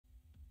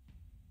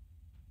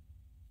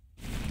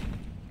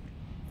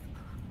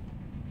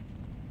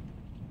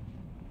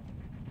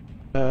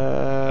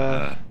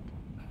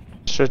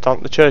Straight down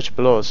to the church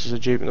below us, there's a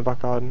jeep in the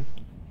back garden.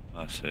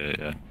 I see it,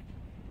 yeah.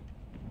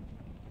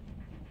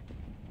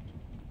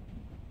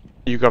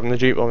 You grabbing the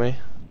jeep or me?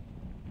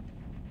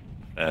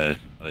 There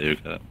you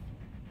get it.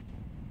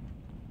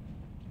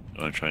 I'm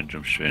gonna try and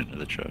jump straight into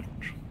the church.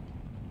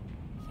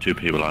 2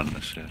 people on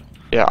this, yeah.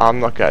 Yeah, I'm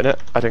not getting it.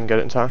 I didn't get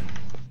it in time.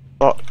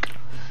 Fuck.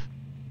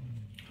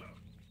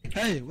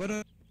 Hey, what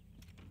up?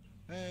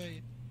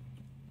 Hey.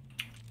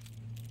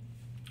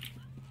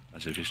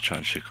 As if he's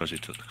trying shit because he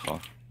took the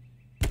car.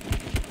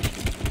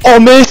 Oh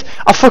mate,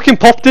 I fucking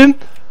popped him!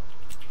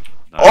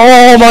 Nice.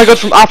 Oh my god,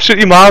 from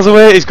absolutely miles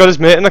away. He's got his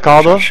mate in the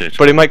car though, Shit.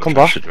 but he might come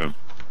back.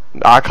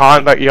 I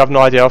can't, like, you have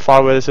no idea how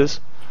far away this is.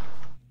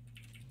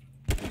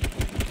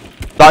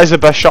 That is the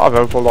best shot I've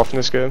ever pulled off in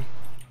this game.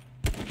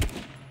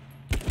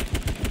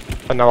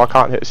 And now I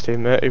can't hit his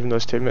teammate, even though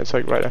his teammate's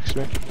like right next to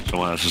me.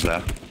 Someone else is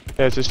there.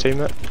 Yeah, it's his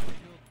teammate.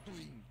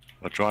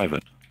 We're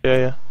driving.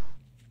 Yeah.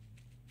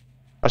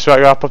 I swear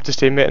to God, I popped his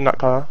teammate in that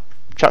car.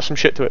 Chat some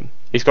shit to him.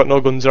 He's got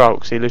no guns or out,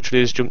 because he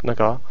literally just jumped in the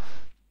car.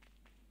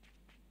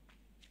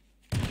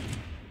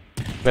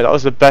 Mate, that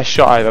was the best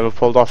shot I've ever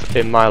pulled off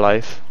in my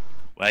life.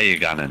 Where are you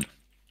gunning?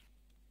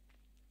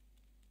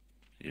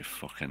 You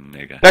fucking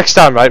nigger. Next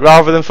time, right,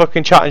 rather than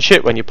fucking chatting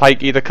shit when you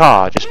pike either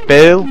car, just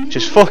bail.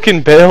 Just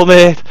fucking bail,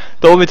 mate.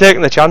 Don't be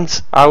taking the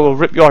chance. I will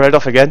rip your head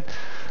off again.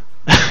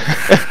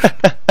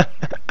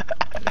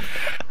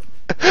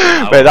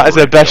 Mate, that is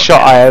the best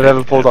shot I have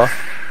ever pulled off.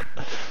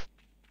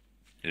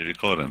 You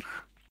recording?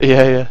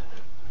 Yeah.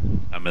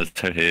 I'm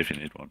military here if you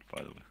need one,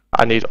 by the way.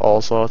 I need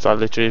all sorts. I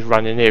literally just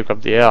ran in here,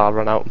 grabbed the AR,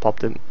 ran out and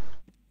popped him.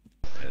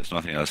 Yeah, there's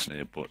nothing else in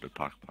here but the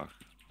backpack.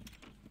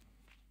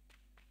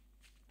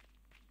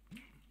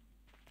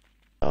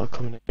 I'll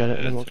come in and get it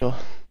and then we'll go.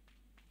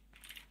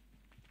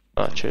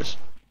 Alright, cheers.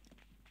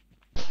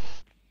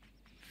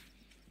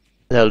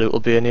 Their loot will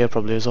be in here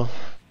probably as well.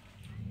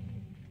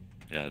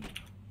 Yeah.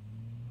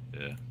 I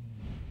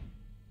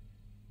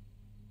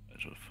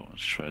just want to fucking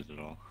shred it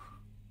all.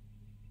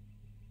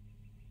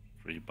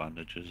 3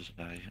 bandages,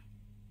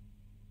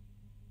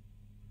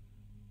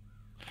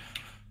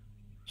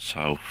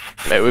 So...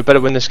 Mate, we better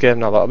win this game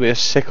now, that'll be a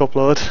sick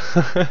upload.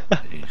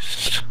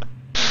 Jeez.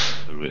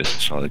 The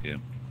Reece saw the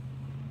game.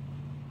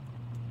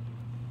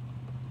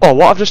 Oh,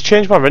 what? I've just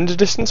changed my render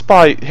distance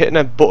by hitting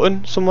a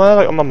button somewhere,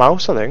 like on my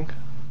mouse, I think.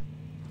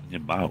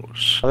 Your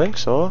mouse? I think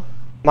so.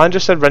 Mine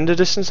just said render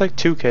distance like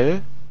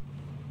 2k.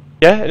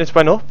 Yeah, and it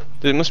went up.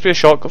 There must be a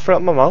shortcut for it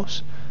on my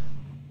mouse.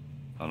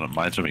 I don't know,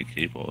 mine's on my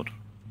keyboard.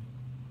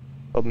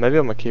 Or maybe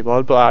on my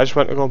keyboard, but I just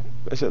went to go...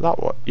 Is it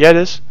that one? Yeah, it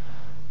is.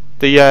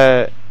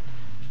 The,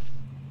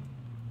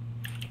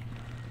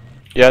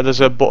 yeah,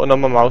 there's a button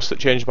on my mouse that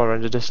changed my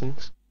render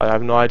distance. I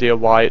have no idea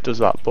why it does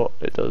that, but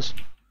it does.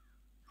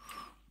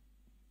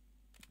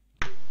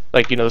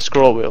 Like, you know, the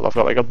scroll wheel. I've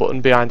got like a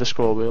button behind the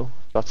scroll wheel.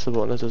 That's the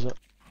button that does it.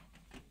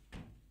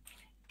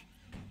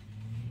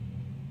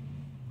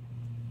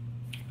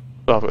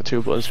 Well, I've got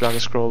 2 buttons behind the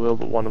scroll wheel,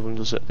 but one of them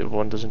does it, the other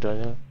one doesn't do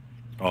anything.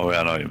 Oh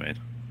yeah, I know what you mean.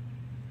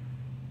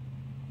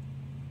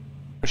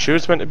 I'm sure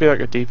it's meant to be like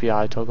a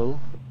DPI toggle,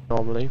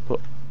 normally, but...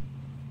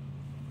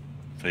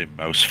 The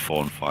mouse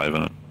 4 and 5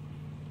 in it.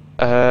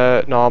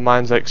 No,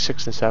 mine's like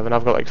 6 and 7.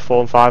 I've got like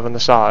 4 and 5 on the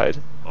side.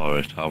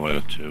 Alright, how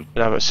about 2?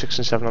 And I've got 6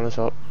 and 7 on the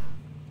top.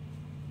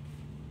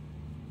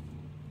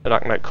 And I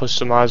can like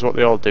customise what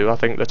they all do. I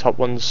think the top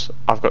ones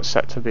I've got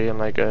set to be in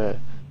like a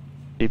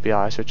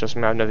DPI, so it doesn't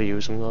mean I've never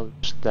used them though. They're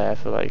just there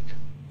for like,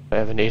 if I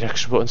ever need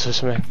extra buttons or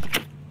something.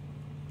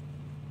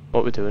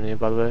 What are we doing here,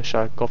 by the way? Should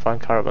I go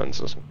find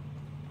caravans or something?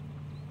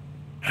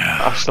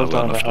 I still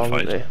don't have a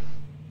helmet there.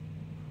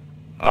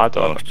 I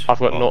don't. I've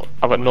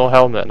got no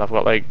helmet and I've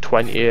got like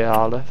 20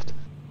 AR left.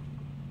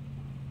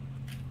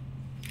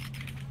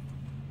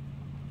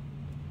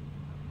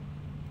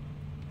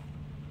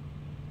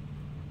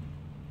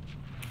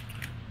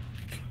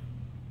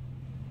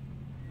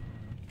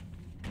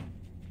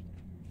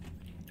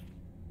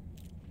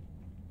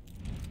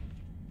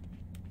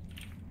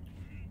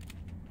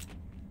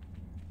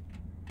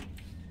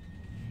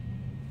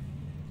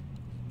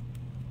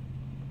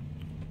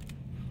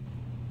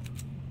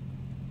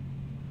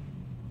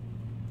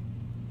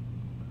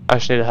 I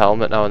just need a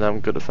helmet now and then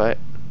I'm good to fight.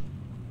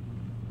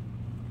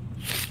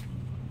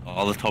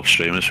 All the top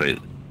streamers, right?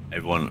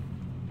 Everyone.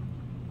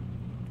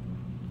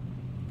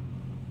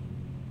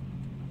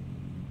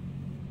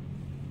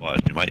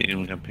 What? You might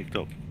even get picked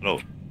up. Hello.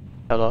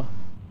 Hello?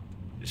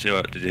 Did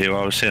you hear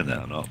what I was saying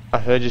there or not? I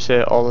heard you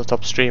say all the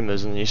top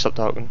streamers and you stopped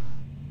talking.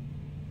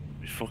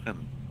 My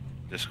fucking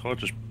Discord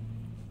just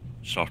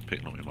stopped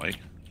picking up my mic.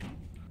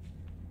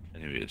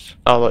 Anyways.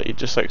 Oh, look, you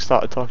just like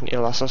started talking to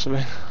your lass or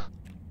something.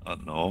 I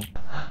don't know.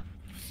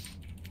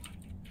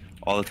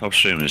 All the top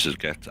streamers just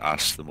get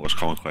asked the most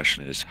common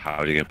question is,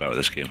 how do you get better at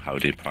this game? How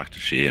do you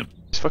practice your aim?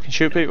 Just fucking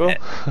shoot people.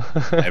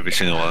 Every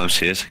single one of them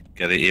says,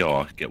 get an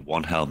ER, get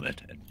 1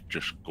 helmet, and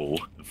just go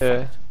and fight.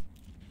 Yeah.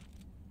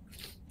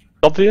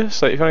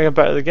 Obvious, like if you want to get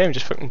better at the game,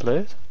 just fucking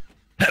play it.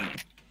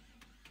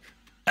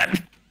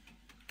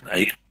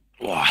 Right.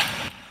 Wow.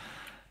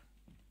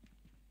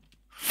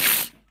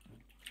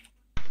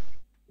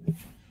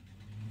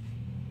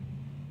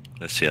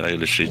 let's say, like,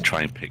 literally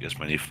try and pick as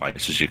many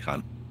fights as you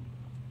can.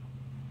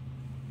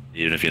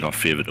 Even if you're not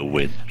favoured to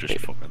win, just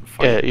fucking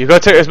fight. Yeah, you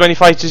got to take as many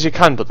fights as you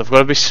can, but they've got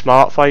to be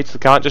smart fights. They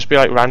can't just be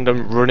like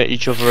random run at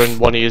each other and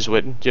one of you's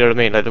win. Do you know what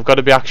I mean? Like they've got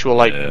to be actual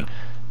like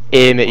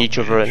aim at each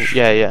other and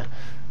yeah.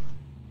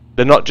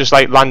 They're not just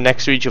like land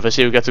next to each other,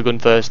 see who gets a gun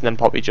first, and then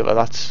pop each other.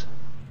 That's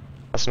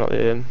not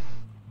the aim.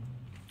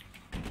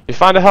 If you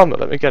find a helmet,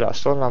 let me get it. I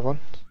still don't have one.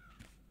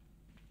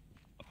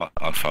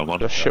 I found one.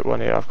 There's a shit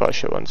one here. I've got a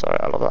shit one. Sorry,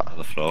 I love that. On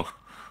the floor.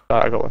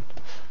 Right, I got one.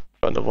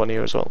 Got another one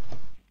here as well.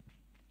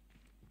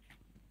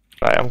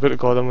 Right, I'm good to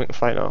go. Then we can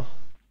fight now.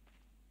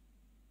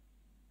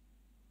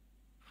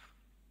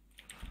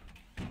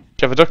 Do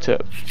you have a duct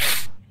tape?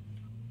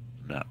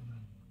 Nah, I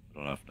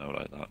don't have no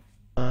like that.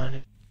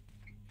 Man.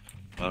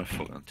 I'm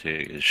fucking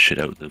take his shit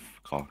out of the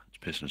car. It's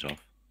pissing us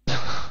off.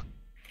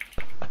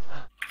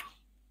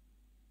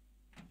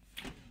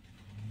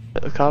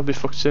 The car will be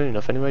fucked soon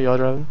enough anyway. You're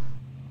driving.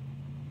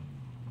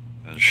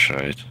 That's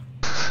shite.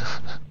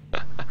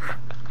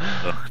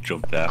 Look,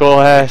 jump there.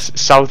 Go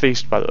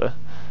southeast, by the way.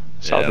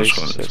 Yeah,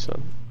 Southeast. there's So. a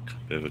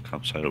bit of a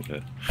campsite up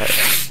here.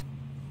 Right.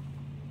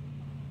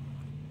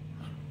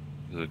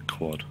 There's a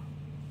quad.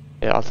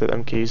 Yeah, I'll take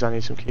them keys. I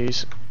need some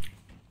keys.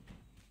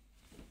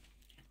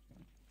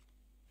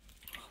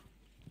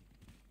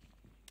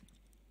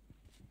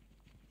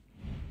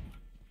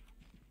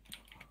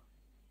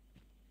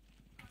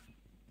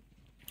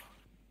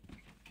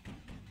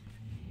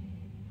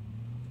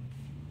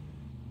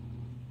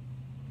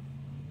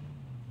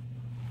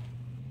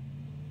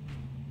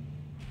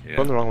 Yeah.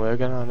 Gone the wrong way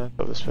again, aren't I?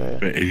 Got this way.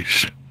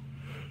 Reece.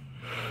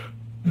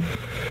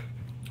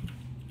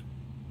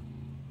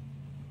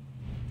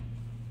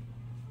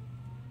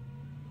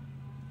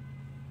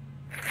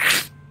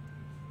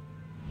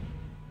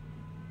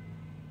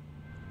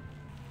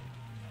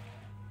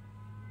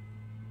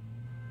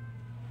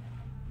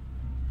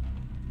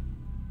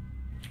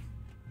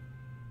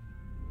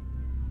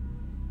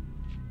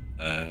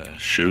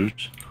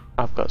 Shoot.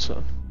 I've got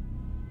some.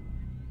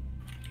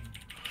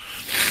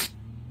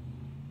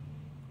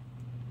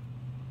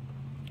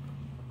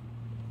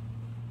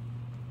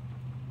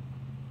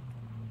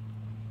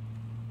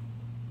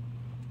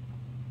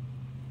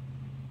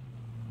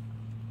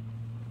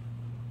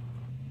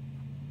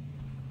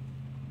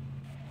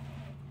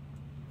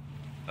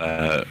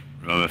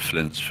 Remember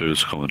Flint's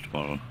food's coming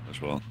tomorrow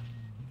as well.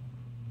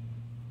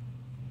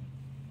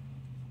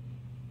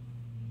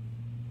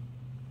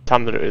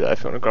 Tam the there if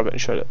you want to grab it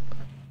and shred it.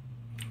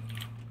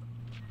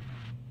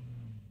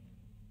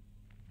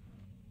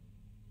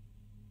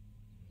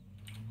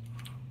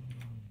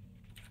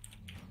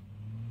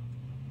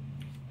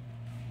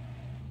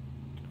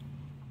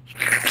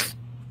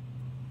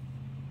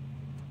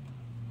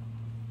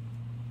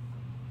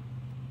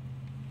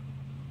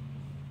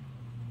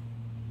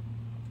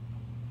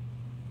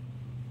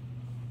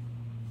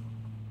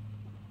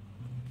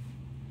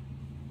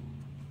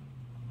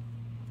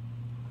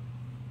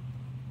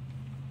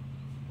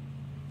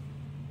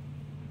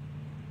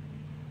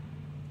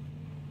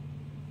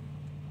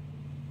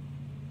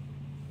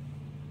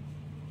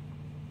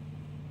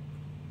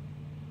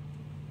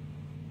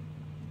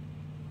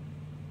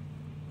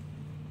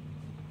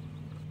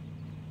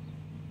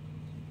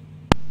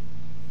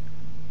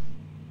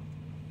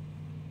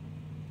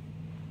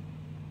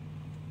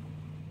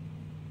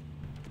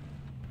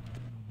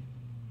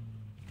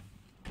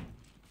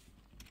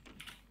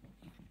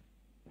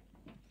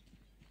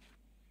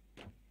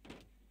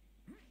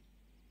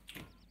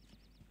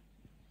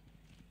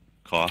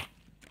 Car.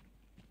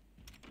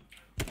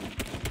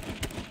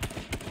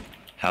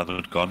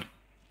 Helmet gone.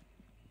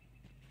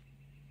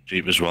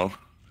 Jeep as well.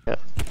 Yeah.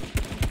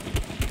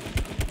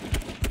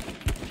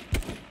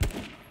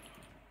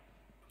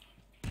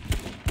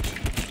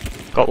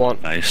 Got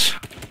one. Nice.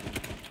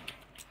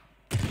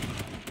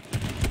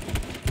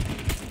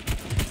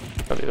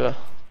 Got you there.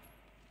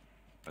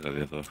 I got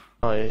the other.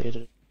 Oh yeah, you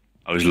did.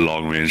 I was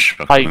long range.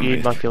 I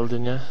used my kill,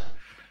 didn't you?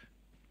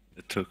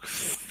 It took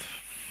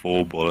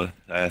 3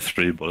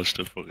 bullets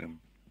to fucking.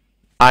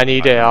 I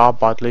need AR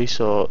badly,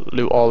 so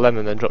loot all them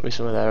and then drop me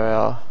some of their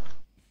AR.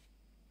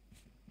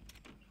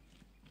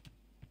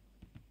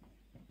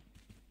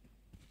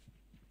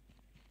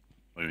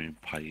 What do you mean,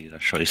 pie? I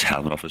shot his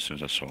helmet off as soon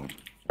as I saw him.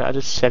 Yeah, I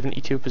did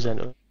 72%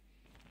 of it.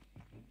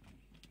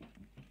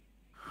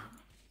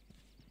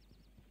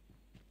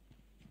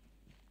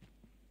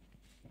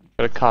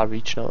 Got a car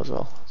reach now as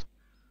well.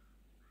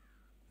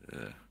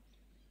 Yeah.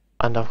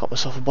 And I've got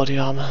myself a body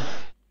armor.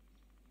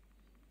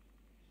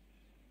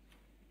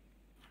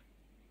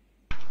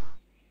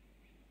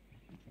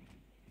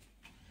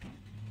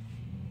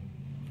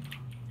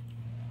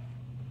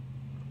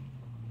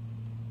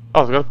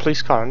 Oh, they've got a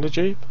police car and a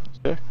jeep.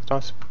 Sick.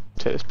 Don't have to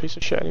take this piece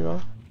of shit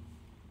anymore.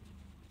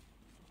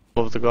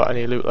 Have they got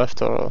any loot left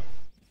or?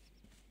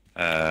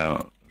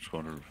 Just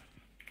wondering.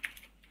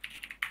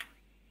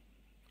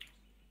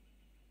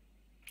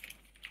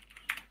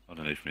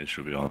 Underneath me, it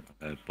should be on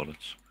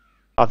bullets.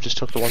 I've just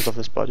took the ones off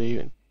this body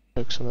and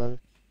took some of them.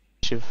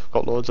 You've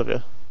got loads of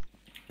you.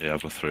 Yeah,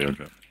 I've got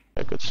 300.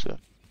 Yeah, good stuff.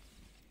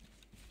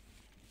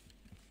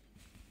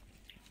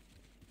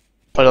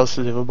 What else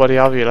did the other body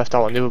have? You left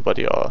out on the other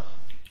body, or?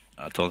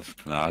 I don't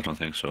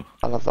think so.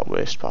 I'll have that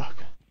waste pack.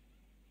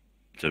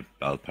 It's a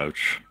belt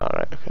pouch.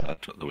 Alright, okay. I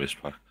took the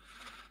waste pack.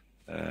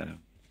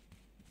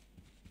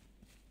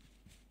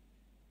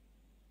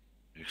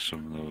 Make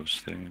some of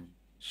those things.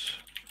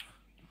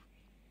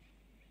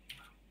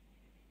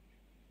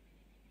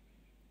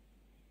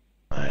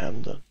 I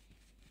am done.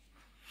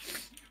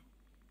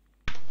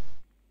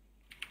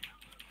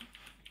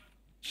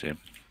 Same.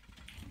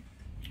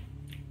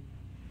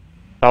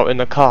 Out in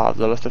the car,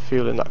 they left the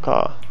fuel in that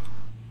car.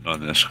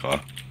 Not in this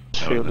car.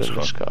 There's No, fuel in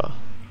this car.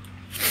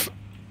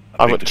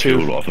 I I've think got the two.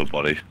 fuel off a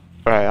body.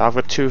 Right, I've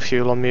got 2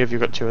 fuel on me. Have you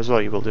got 2 as well?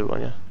 You will do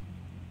one, yeah?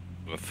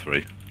 I've got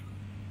 3.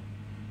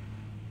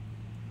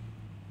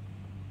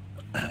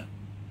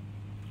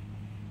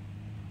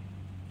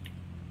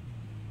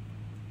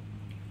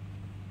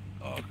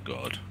 Oh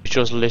god. Which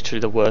was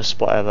literally the worst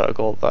spot ever to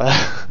go up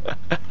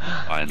there.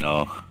 I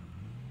know.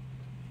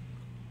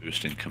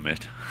 Boosting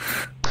commit.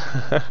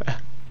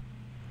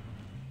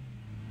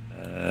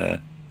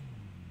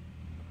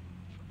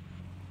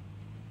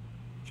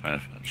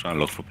 Trying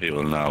to look for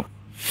people now.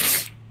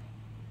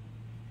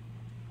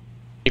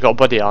 You got a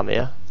body army,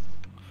 yeah?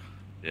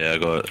 Yeah, I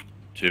got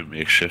 2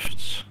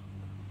 makeshifts.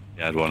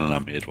 You had one and I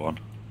made one.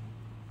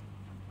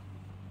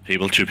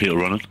 2 people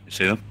running. You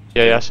see them?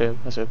 Yeah, I see him.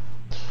 I see him.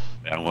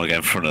 Yeah, I'm gonna get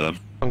in front of them.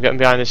 I'm getting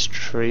behind this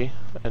tree,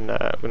 and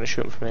I'm gonna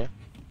shoot him from here.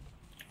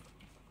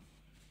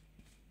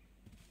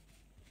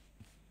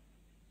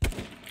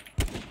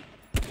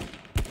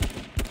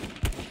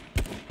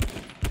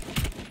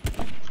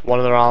 One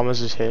of their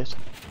armors is hit.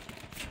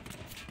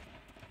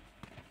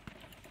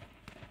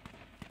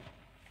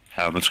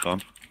 Helmet's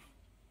gone.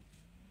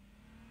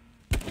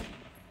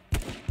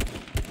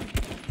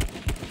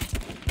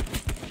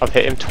 I've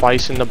hit him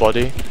twice in the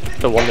body.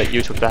 The one that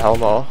you took the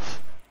helmet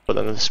off, but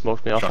then they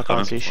smoked me off. I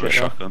can't see shit now.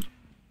 Shotgun.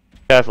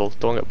 Careful,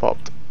 don't get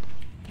popped.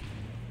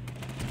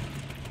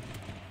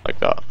 Like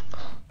that.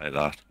 Like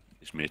that.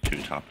 He's made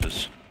 2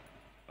 tappers.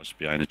 I was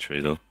behind the tree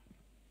though.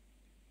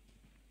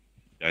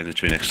 Behind the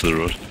tree next to the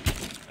road.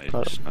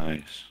 Nice,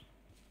 nice.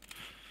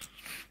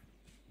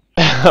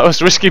 That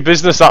was risky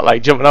business, that,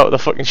 like jumping out with a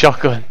fucking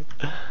shotgun.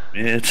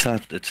 Yeah, it's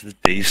the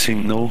days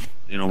thing though.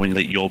 You know, when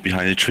you're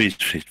behind the tree,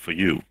 it's for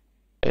you.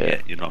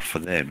 Yeah, you're not for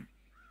them.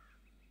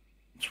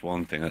 It's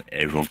one thing that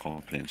everyone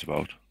complains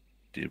about.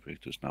 Deal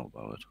breakers now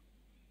about it.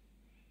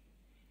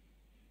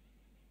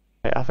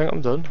 Hey, I think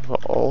I'm done. I've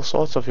got all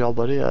sorts of your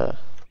body. Yeah.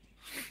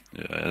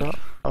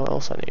 What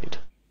else I need?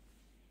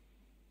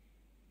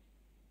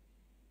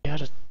 Yeah,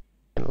 just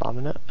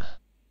laminate.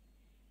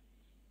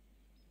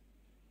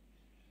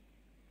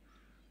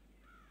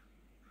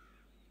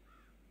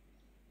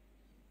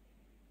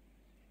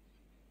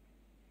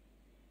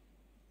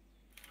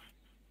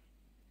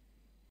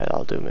 Yeah,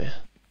 that'll do me.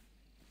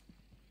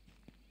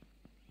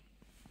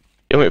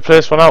 You want me to play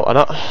this one out or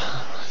not?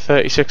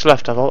 36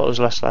 left, I thought there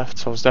was less left,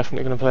 so I was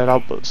definitely going to play it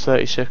out, but it's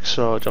 36,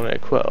 so do you want me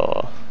to quit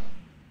or?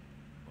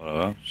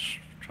 Whatever, just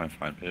try and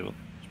find people.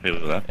 There's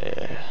people there.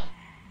 Yeah.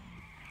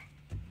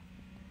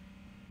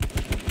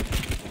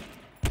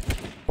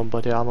 One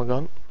body armor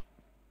gun.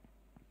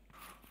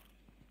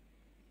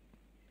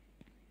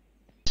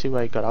 See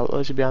where he got out,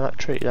 is he behind that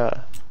tree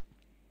there?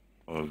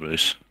 Or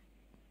Reece.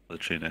 The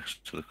tree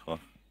next to the car.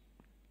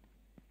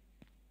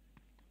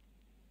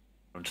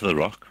 Run to the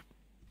rock.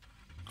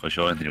 Because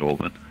you're in the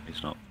open,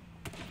 he's not.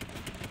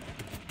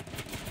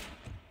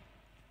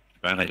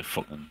 Behind like a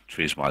fucking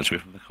 3 miles away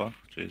from the car.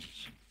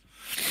 Jesus.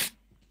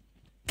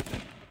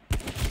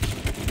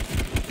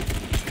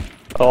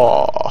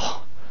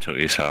 Oh. Took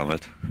his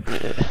helmet.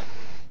 Yeah.